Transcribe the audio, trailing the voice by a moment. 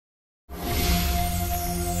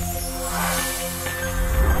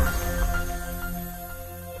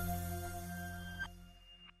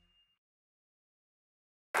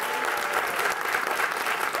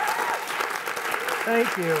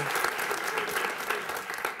Thank you.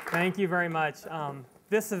 Thank you very much.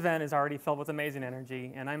 This event is already filled with amazing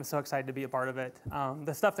energy, and I'm so excited to be a part of it.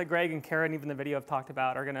 The stuff that Greg and Karen, even the video, have talked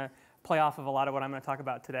about are going to play off of a lot of what I'm going to talk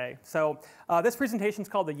about today. So this presentation is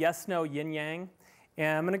called the Yes, No, Yin Yang.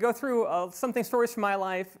 And I'm going to go through stories from my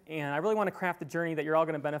life, and I really want to craft a journey that you're all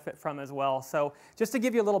going to benefit from as well. So just to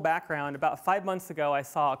give you a little background, about 5 months ago, I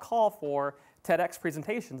saw a call for TEDx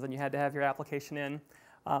presentations, and you had to have your application in.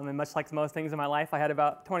 And much like most things in my life, I had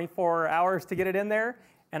about 24 hours to get it in there.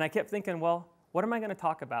 And I kept thinking, well, what am I going to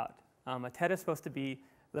talk about? A TED is supposed to be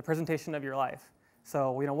the presentation of your life.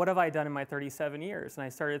 So, what have I done in my 37 years? And I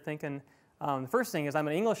started thinking, the first thing is I'm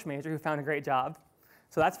an English major who found a great job.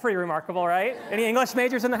 So that's pretty remarkable, right? Any English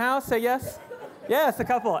majors in the house? Say yes? Yes, a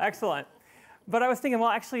couple. Excellent. But I was thinking,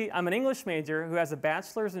 well, actually, I'm an English major who has a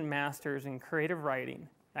bachelor's and master's in creative writing.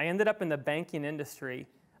 I ended up in the banking industry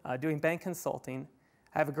doing bank consulting.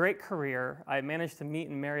 I have a great career. I managed to meet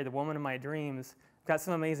and marry the woman of my dreams. I've got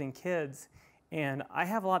some amazing kids. And I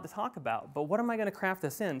have a lot to talk about. But what am I going to craft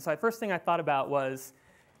this in? So the first thing I thought about was,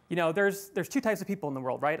 there's two types of people in the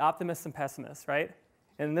world, right? Optimists and pessimists, right?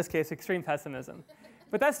 And in this case, extreme pessimism.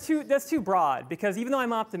 But that's too broad, because even though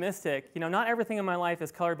I'm optimistic, not everything in my life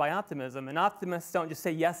is colored by optimism, and optimists don't just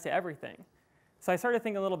say yes to everything. So I started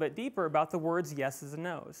thinking a little bit deeper about the words yeses and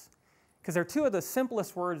nos, because they're two of the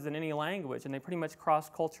simplest words in any language, and they pretty much cross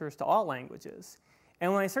cultures to all languages.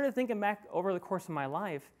 And when I started thinking back over the course of my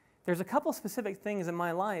life, there's a couple specific things in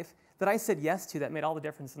my life that I said yes to that made all the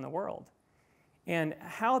difference in the world. And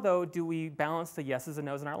how, though, do we balance the yeses and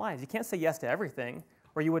nos in our lives? You can't say yes to everything,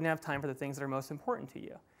 or you wouldn't have time for the things that are most important to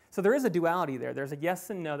you. So there is a duality there. There's a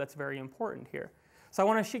yes and no that's very important here. So I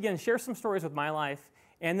want to, again, share some stories with my life,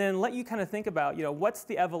 and then let you kind of think about, what's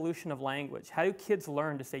the evolution of language? How do kids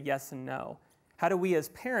learn to say yes and no? How do we as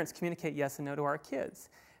parents communicate yes and no to our kids?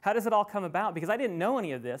 How does it all come about? Because I didn't know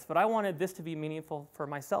any of this, but I wanted this to be meaningful for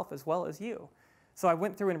myself as well as you. So I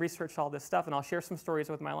went through and researched all this stuff, and I'll share some stories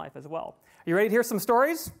with my life as well. Are you ready to hear some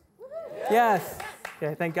stories? Yes.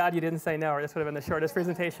 Okay, thank God you didn't say no, or this would have been the shortest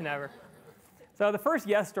presentation ever. So the first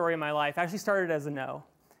yes story in my life actually started as a no.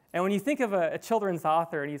 And when you think of a children's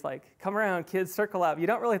author, and he's like, come around, kids, circle up, you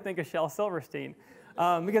don't really think of Shel Silverstein.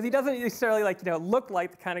 Because he doesn't necessarily look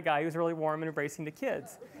like the kind of guy who's really warm and embracing to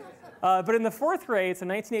kids. But in the fourth grade, so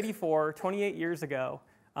 1984, 28 years ago,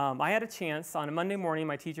 I had a chance on a Monday morning.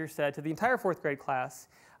 My teacher said to the entire fourth grade class,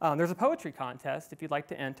 there's a poetry contest. If you'd like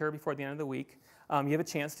to enter before the end of the week, you have a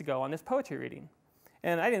chance to go on this poetry reading.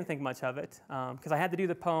 And I didn't think much of it, because I had to do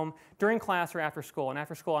the poem during class or after school. And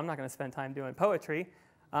after school, I'm not going to spend time doing poetry.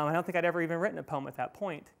 I don't think I'd ever even written a poem at that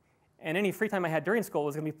point. And any free time I had during school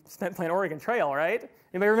was going to be spent playing Oregon Trail, right?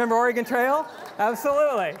 Anybody remember Oregon Trail?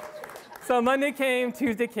 Absolutely. So Monday came,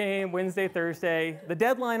 Tuesday came, Wednesday, Thursday, the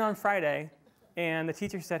deadline on Friday, and the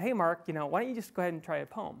teacher said, hey, Mark, why don't you just go ahead and try a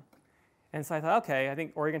poem? And so I thought, okay, I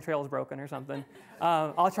think Oregon Trail is broken or something.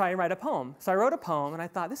 I'll try and write a poem. So I wrote a poem, and I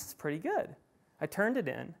thought, this is pretty good. I turned it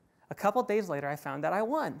in. A couple days later, I found that I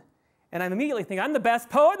won. And I'm immediately thinking, I'm the best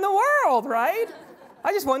poet in the world, right?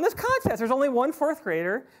 I just won this contest. There's only one fourth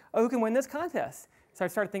grader who can win this contest. So I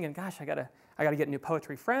started thinking, gosh, I gotta get new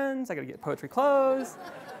poetry friends. I gotta get poetry clothes.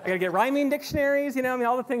 I gotta get rhyming dictionaries.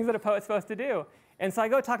 All the things that a poet's supposed to do. And so I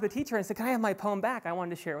go talk to the teacher and said, can I have my poem back? I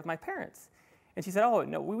wanted to share it with my parents. And she said, oh,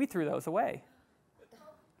 no, we threw those away.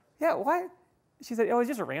 Yeah, why? She said, oh, it's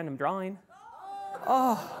just a random drawing.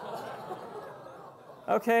 Oh.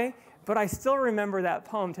 Okay, but I still remember that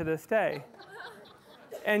poem to this day.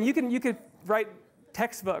 And you could write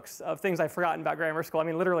textbooks of things I've forgotten about grammar school.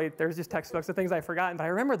 Literally, there's just textbooks of things I've forgotten. But I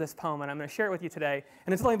remember this poem, and I'm going to share it with you today.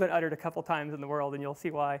 And it's only been uttered a couple times in the world, and you'll see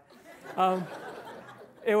why.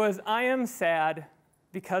 It was, I am sad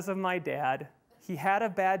because of my dad. He had a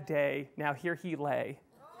bad day. Now here he lay.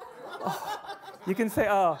 Oh, you can say,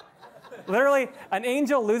 oh. Literally, an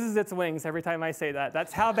angel loses its wings every time I say that.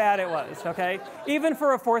 That's how bad it was, okay? Even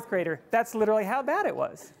for a fourth grader, that's literally how bad it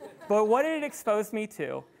was. But what did it expose me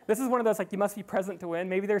to? This is one of those, you must be present to win.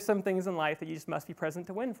 Maybe there's some things in life that you just must be present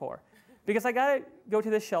to win for. Because I got to go to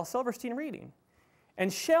this Shel Silverstein reading.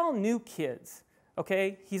 And Shel knew kids,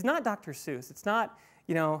 okay? He's not Dr. Seuss. It's not,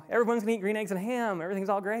 everyone's going to eat green eggs and ham. Everything's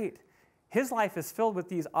all great. His life is filled with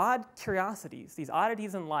these odd curiosities, these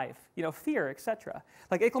oddities in life, fear, etc.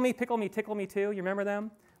 Like ickle me, pickle me, tickle me too. You remember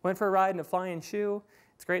them? Went for a ride in a flying shoe.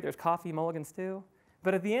 It's great. There's coffee, mulligan stew.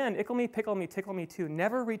 But at the end, ickle me, pickle me, tickle me too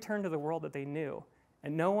never returned to the world that they knew.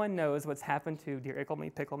 And no one knows what's happened to dear ickle me,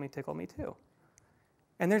 pickle me, tickle me too.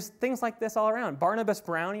 And there's things like this all around. Barnabas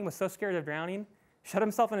Browning was so scared of drowning, shut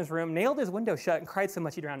himself in his room, nailed his window shut, and cried so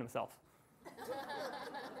much he drowned himself.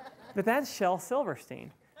 But that's Shel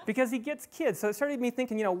Silverstein. because he gets kids. So it started me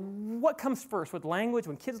thinking, what comes first with language?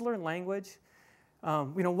 When kids learn language,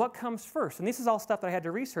 what comes first? And this is all stuff that I had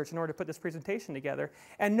to research in order to put this presentation together.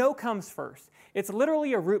 And no comes first. It's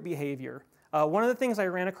literally a root behavior. One of the things I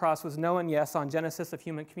ran across was no and yes on Genesis of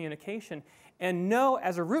human communication. And no,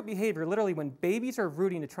 as a root behavior, literally when babies are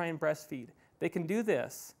rooting to try and breastfeed, they can do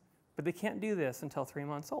this, but they can't do this until 3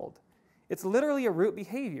 months old. It's literally a root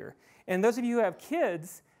behavior. And those of you who have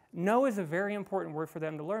kids, no is a very important word for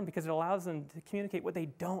them to learn because it allows them to communicate what they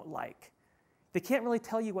don't like. They can't really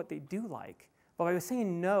tell you what they do like. But by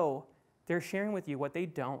saying no, they're sharing with you what they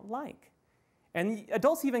don't like. And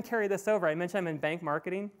adults even carry this over. I mentioned I'm in bank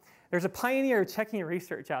marketing. There's a pioneer of checking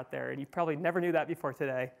research out there, and you probably never knew that before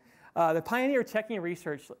today. The pioneer of checking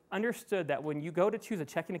research understood that when you go to choose a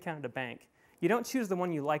checking account at a bank, you don't choose the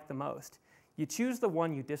one you like the most. You choose the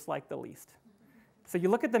one you dislike the least. So you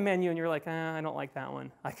look at the menu and you're like, I don't like that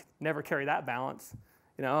one. I could never carry that balance.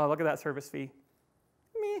 Oh, look at that service fee.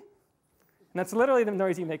 Meh. And that's literally the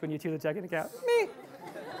noise you make when you choose a checking account. Meh.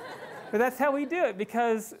 But that's how we do it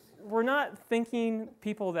because we're not thinking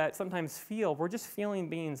people that sometimes feel. We're just feeling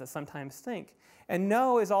beings that sometimes think. And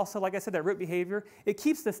no is also, like I said, that root behavior. It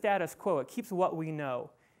keeps the status quo. It keeps what we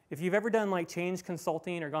know. If you've ever done like change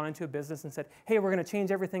consulting or gone into a business and said, hey, we're going to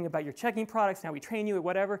change everything about your checking products, now we train you at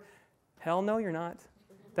whatever, hell no, you're not.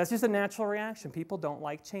 That's just a natural reaction. People don't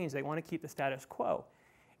like change. They want to keep the status quo.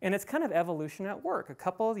 And it's kind of evolution at work. A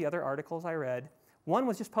couple of the other articles I read, one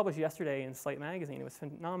was just published yesterday in Slate magazine. It was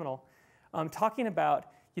phenomenal. Talking about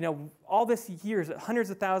all this years, hundreds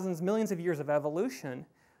of thousands, millions of years of evolution,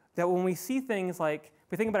 that when we see things like,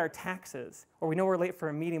 we think about our taxes, or we know we're late for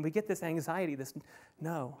a meeting, we get this anxiety, this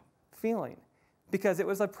no feeling. Because it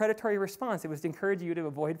was a predatory response. It was to encourage you to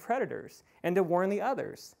avoid predators and to warn the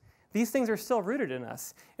others. These things are still rooted in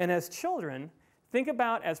us. And as children, think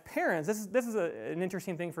about as parents, this is an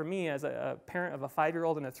interesting thing for me as a parent of a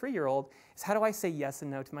 5-year-old and a 3-year-old, is how do I say yes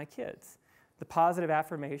and no to my kids? The positive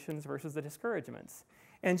affirmations versus the discouragements.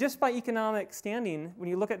 And just by economic standing, when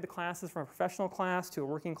you look at the classes from a professional class to a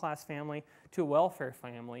working class family to a welfare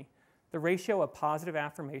family, the ratio of positive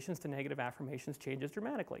affirmations to negative affirmations changes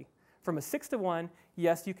dramatically. From a 6-to-1,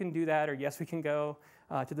 yes, you can do that, or yes, we can go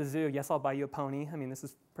to the zoo, yes, I'll buy you a pony. I mean, this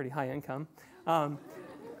is pretty high income.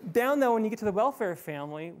 Down, though, when you get to the welfare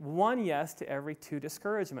family, 1 yes to every 2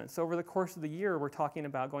 discouragements. So over the course of the year, we're talking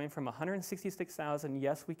about going from 166,000,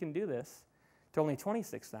 yes, we can do this, to only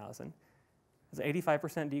 26,000. It's an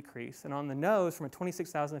 85% decrease. And on the no's, from a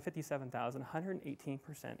 26,000 to 57,000, 118%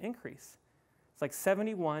 increase. It's like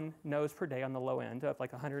 71 no's per day on the low end, up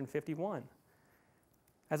like 151.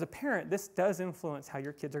 As a parent, this does influence how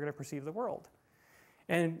your kids are going to perceive the world.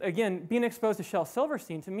 And again, being exposed to Shel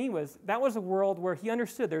Silverstein to me that was a world where he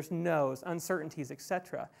understood there's no's, uncertainties,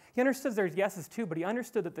 etc. He understood there's yeses too, but he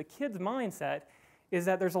understood that the kid's mindset is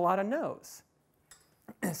that there's a lot of no's.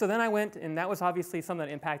 So then I went, and that was obviously something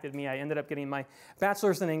that impacted me. I ended up getting my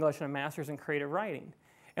bachelor's in English and a master's in creative writing.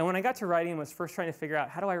 And when I got to writing, I was first trying to figure out,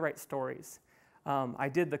 how do I write stories? I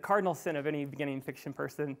did the cardinal sin of any beginning fiction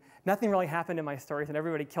person. Nothing really happened in my stories, and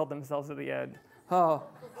everybody killed themselves at the end. Oh,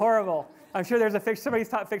 horrible. I'm sure there's somebody's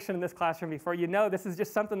taught fiction in this classroom before. This is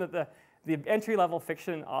just something that the entry-level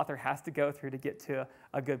fiction author has to go through to get to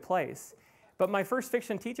a good place. But my first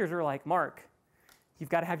fiction teachers were like, Mark, you've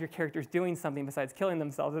got to have your characters doing something besides killing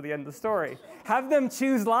themselves at the end of the story. Have them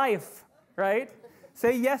choose life, right?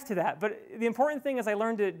 Say yes to that. But the important thing as I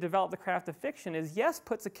learned to develop the craft of fiction is yes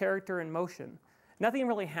puts a character in motion. Nothing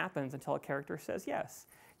really happens until a character says yes.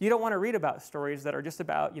 You don't want to read about stories that are just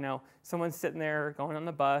about, someone sitting there going on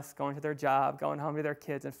the bus, going to their job, going home to their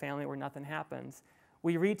kids and family where nothing happens.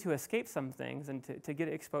 We read to escape some things and to get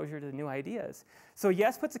exposure to new ideas. So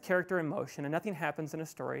yes puts a character in motion, and nothing happens in a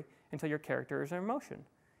story until your character is in motion.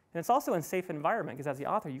 And it's also in safe environment, because as the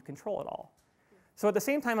author, you control it all. So at the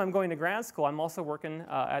same time I'm going to grad school, I'm also working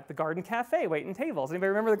at the Garden Cafe, waiting tables. Anybody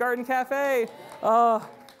remember the Garden Cafe? Oh,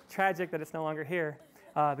 tragic that it's no longer here.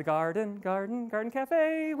 The Garden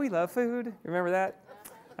Cafe, we love food. Remember that?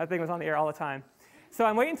 That thing was on the air all the time. So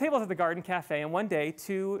I'm waiting tables at the Garden Cafe, and one day,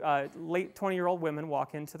 2 late 20-year-old women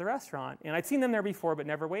walk into the restaurant. And I'd seen them there before, but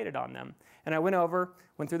never waited on them. And I went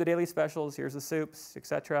through the daily specials, here's the soups,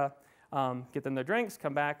 etc. Get them their drinks,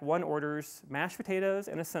 come back. One orders mashed potatoes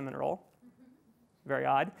and a cinnamon roll. Very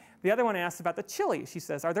odd. The other one asks about the chili. She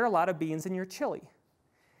says, are there a lot of beans in your chili?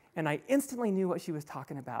 And I instantly knew what she was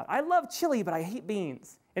talking about. I love chili, but I hate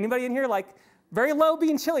beans. Anybody in here like very low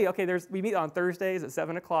bean chili? Okay, we meet on Thursdays at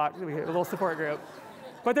 7 o'clock. We have a little support group.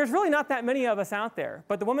 But there's really not that many of us out there.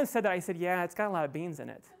 But the woman said that. I said, yeah, it's got a lot of beans in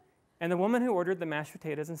it. And the woman who ordered the mashed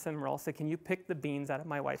potatoes and cinnamon roll said, can you pick the beans out of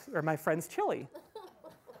my friend's chili?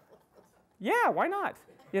 Yeah, why not?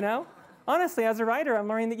 You know? Honestly, as a writer, I'm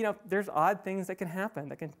learning that, you know, there's odd things that can happen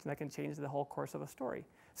that can change the whole course of a story.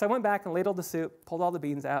 So I went back and ladled the soup, pulled all the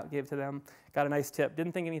beans out, gave it to them, got a nice tip,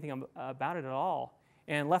 didn't think anything about it at all,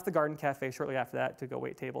 and left the garden cafe shortly after that to go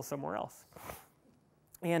wait tables somewhere else.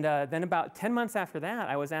 And then about 10 months after that,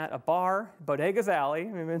 I was at a bar, Bodega's Alley.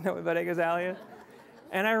 Remember know what Bodega's Alley is?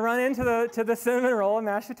 And I run into the cinnamon roll and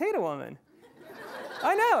mashed potato woman.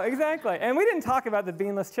 I know, exactly. And we didn't talk about the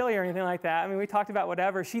beanless chili or anything like that. I mean, we talked about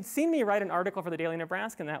whatever. She'd seen me write an article for the Daily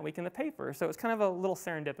Nebraskan that week in the paper, so it was kind of a little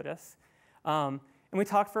serendipitous. And we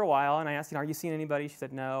talked for a while, and I asked, you know, are you seeing anybody? She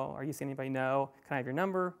said, no. Are you seeing anybody? No. Can I have your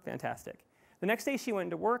number? Fantastic. The next day, she went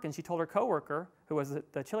into work, and she told her coworker, who was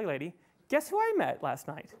the chili lady, guess who I met last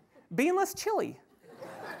night? Beanless chili.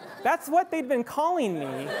 That's what they'd been calling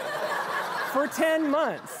me for 10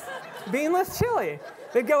 months. Beanless chili.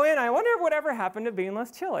 They'd go in, I wonder whatever happened to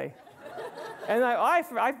beanless chili. And I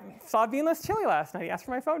saw beanless chili last night. He asked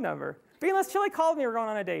for my phone number. Beanless chili called me. We're going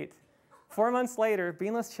on a date. 4 months later,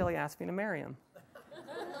 beanless chili asked me to marry him.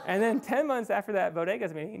 And then 10 months after that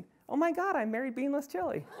Bodega's meeting, oh my God, I married beanless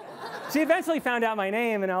chili. She eventually found out my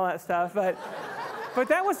name and all that stuff, but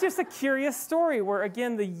that was just a curious story where,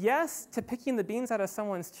 again, the yes to picking the beans out of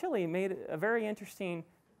someone's chili made a very interesting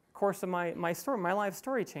course of my story. My life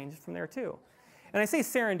story changed from there too. And I say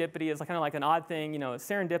serendipity is kind of like an odd thing, you know, it's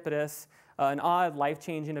serendipitous, an odd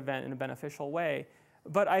life-changing event in a beneficial way.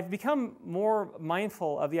 But I've become more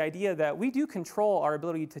mindful of the idea that we do control our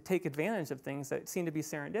ability to take advantage of things that seem to be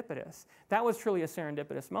serendipitous. That was truly a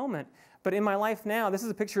serendipitous moment. But in my life now, this is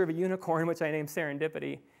a picture of a unicorn, which I named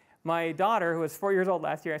Serendipity. My daughter, who was 4 years old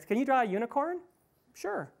last year, asked, can you draw a unicorn?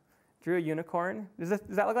 Sure. Drew a unicorn. Does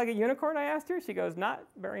that look like a unicorn, I asked her? She goes, not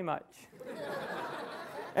very much.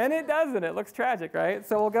 And it doesn't. It looks tragic, right?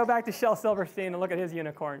 So we'll go back to Shel Silverstein and look at his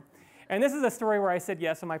unicorn. And this is a story where I said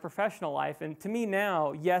yes in my professional life. And to me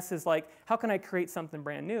now, yes is like, how can I create something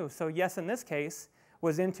brand new? So yes, in this case,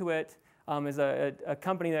 was Intuit, is a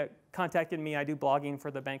company that contacted me. I do blogging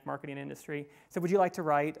for the bank marketing industry. Said, would you like to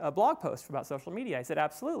write a blog post about social media? I said,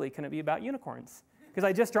 absolutely. Can it be about unicorns? Because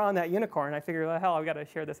I just drawn that unicorn. I figured, well, hell, I've got to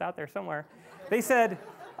share this out there somewhere. They said,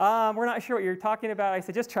 we're not sure what you're talking about. I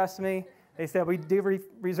said, just trust me. They said, we do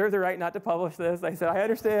reserve the right not to publish this. I said, I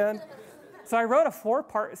understand. So I wrote a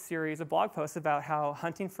 4-part series of blog posts about how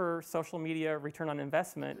hunting for social media return on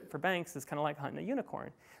investment for banks is kind of like hunting a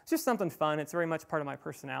unicorn. It's just something fun. It's very much part of my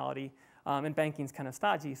personality. And banking's kind of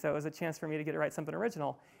stodgy, so it was a chance for me to get to write something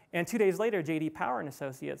original. And 2 days later, J.D. Power and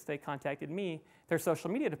Associates, they contacted me. Their social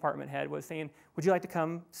media department head was saying, would you like to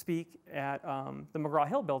come speak at the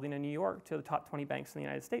McGraw-Hill building in New York to the top 20 banks in the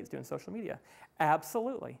United States doing social media?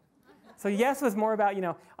 Absolutely. So yes was more about, you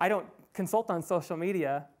know, I don't consult on social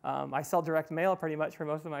media. I sell direct mail pretty much for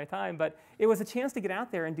most of my time, but it was a chance to get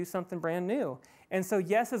out there and do something brand new. And so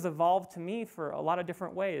yes has evolved to me for a lot of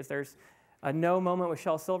different ways. There's a no moment with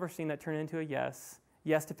Shel Silverstein that turned into a yes,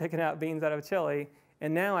 yes to picking out beans out of chili,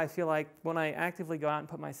 and now I feel like when I actively go out and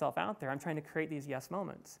put myself out there, I'm trying to create these yes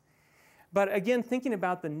moments. But again, thinking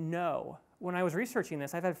about the no, when I was researching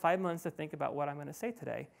this, I've had 5 months to think about what I'm going to say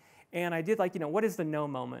today. And I did like, you know, what is the no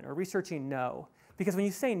moment, or researching no? Because when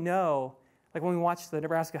you say no, like when we watch the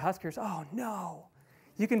Nebraska Huskers, oh no,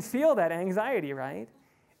 you can feel that anxiety, right?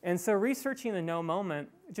 And so researching the no moment,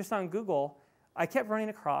 just on Google, I kept running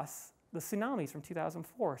across the tsunamis from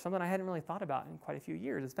 2004, something I hadn't really thought about in quite a few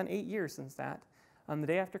years. It's been 8 years since that, the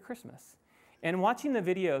day after Christmas. And watching the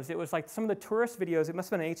videos, it was like some of the tourist videos, it must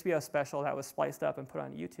have been an HBO special that was spliced up and put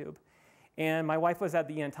on YouTube. And my wife was at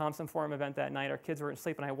the Ian Thompson Forum event that night. Our kids were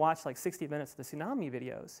asleep, and I watched like 60 minutes of the tsunami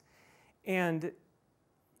videos. And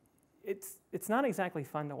it's not exactly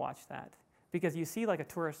fun to watch that, because you see like a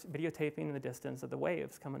tourist videotaping in the distance of the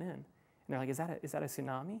waves coming in. And they're like, is that a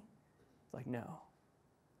tsunami? It's like, no.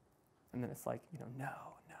 And then it's like, you know, no,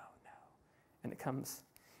 no, no. And it comes.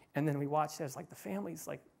 And then we watch as like the families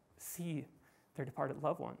like see their departed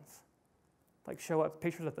loved ones, like show up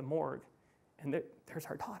pictures at the morgue. And there's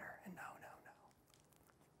our daughter. And no, no, no.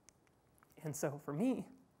 And so for me,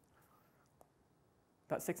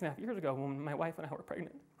 about 6.5 years ago, when my wife and I were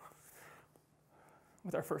pregnant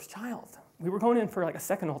with our first child, we were going in for like a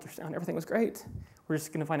second ultrasound. Everything was great. We're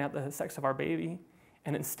just going to find out the sex of our baby.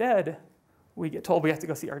 And instead, we get told we have to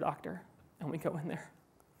go see our doctor, and we go in there.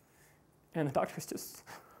 And the doctor's just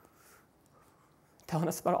telling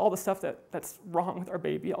us about all the stuff that's wrong with our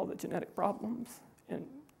baby, all the genetic problems, and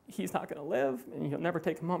he's not going to live, and you'll never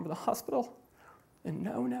take him home to the hospital. And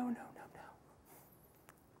no, no, no, no, no.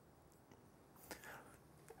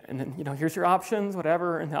 And then, here's your options,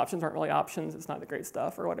 whatever, and the options aren't really options. It's not the great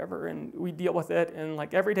stuff or whatever, and we deal with it. And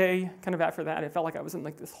like every day, kind of after that, it felt like I was in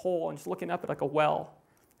like this hole and just looking up at like a well.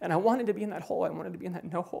 And I wanted to be in that hole. I wanted to be in that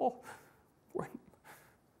no hole where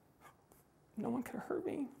no one could hurt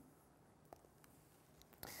me.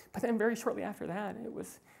 But then very shortly after that, it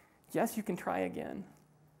was, yes, you can try again.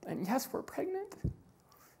 And yes, we're pregnant.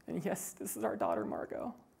 And yes, this is our daughter,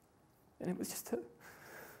 Margot. And it was just to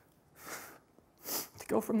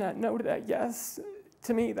go from that no to that yes.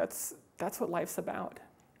 To me, that's what life's about.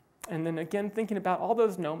 And then again, thinking about all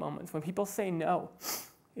those no moments, when people say no,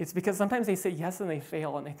 it's because sometimes they say yes and they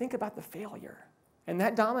fail, and they think about the failure. And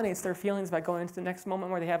that dominates their feelings by going into the next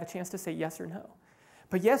moment where they have a chance to say yes or no.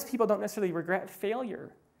 But yes, people don't necessarily regret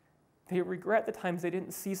failure. They regret the times they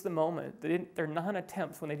didn't seize the moment, their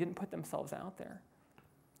non-attempts when they didn't put themselves out there.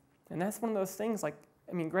 And that's one of those things, like,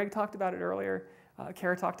 Greg talked about it earlier,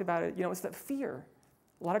 Kara talked about it, it's that fear.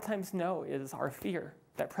 A lot of times no is our fear,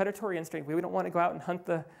 that predatory instinct. We don't want to go out and hunt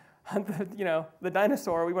the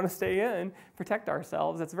dinosaur. We want to stay in, protect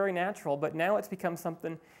ourselves. That's very natural, but now it's become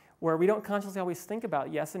something where we don't consciously always think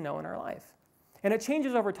about yes and no in our life. And it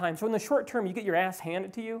changes over time. So in the short term, you get your ass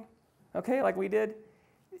handed to you, okay, like we did.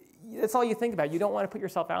 That's all you think about. You don't want to put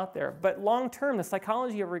yourself out there. But long term, the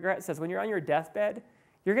psychology of regret says when you're on your deathbed,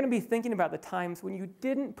 you're going to be thinking about the times when you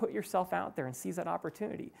didn't put yourself out there and seize that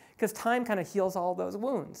opportunity, because time kind of heals all those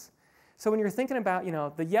wounds. So when you're thinking about,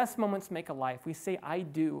 the yes moments make a life, we say I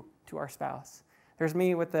do to our spouse. There's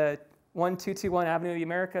me with the 1221 Avenue of the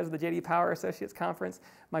Americas, the J.D. Power Associates Conference,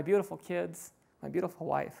 my beautiful kids, my beautiful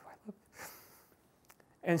wife.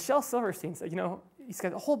 And Shel Silverstein said, he's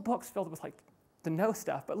got whole books filled with like the no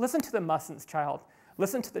stuff, but listen to the mustn'ts, child.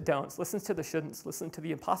 Listen to the don'ts, listen to the shouldn'ts, listen to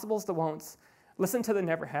the impossibles, the won'ts, listen to the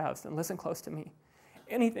never haves, and listen close to me.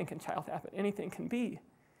 Anything can, child, happen, anything can be.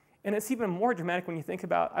 And it's even more dramatic when you think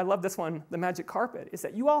about, I love this one, the magic carpet, is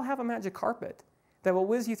that you all have a magic carpet that will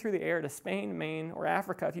whiz you through the air to Spain, Maine, or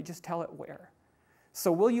Africa if you just tell it where.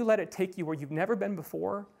 So will you let it take you where you've never been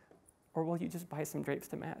before, or will you just buy some drapes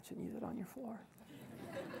to match and use it on your floor?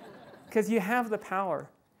 Because you have the power.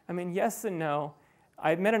 Yes and no.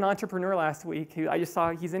 I met an entrepreneur last week. I just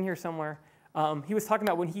saw, he's in here somewhere. He was talking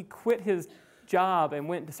about when he quit his job and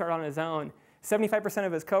went to start on his own, 75%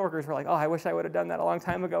 of his coworkers were like, oh, I wish I would have done that a long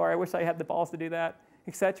time ago, or I wish I had the balls to do that,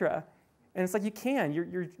 etc. And it's like you can.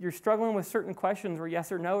 You're struggling with certain questions or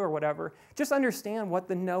yes or no or whatever. Just understand what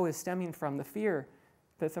the no is stemming from, the fear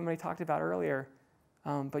that somebody talked about earlier.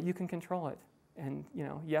 But you can control it. And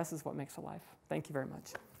yes is what makes a life. Thank you very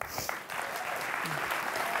much.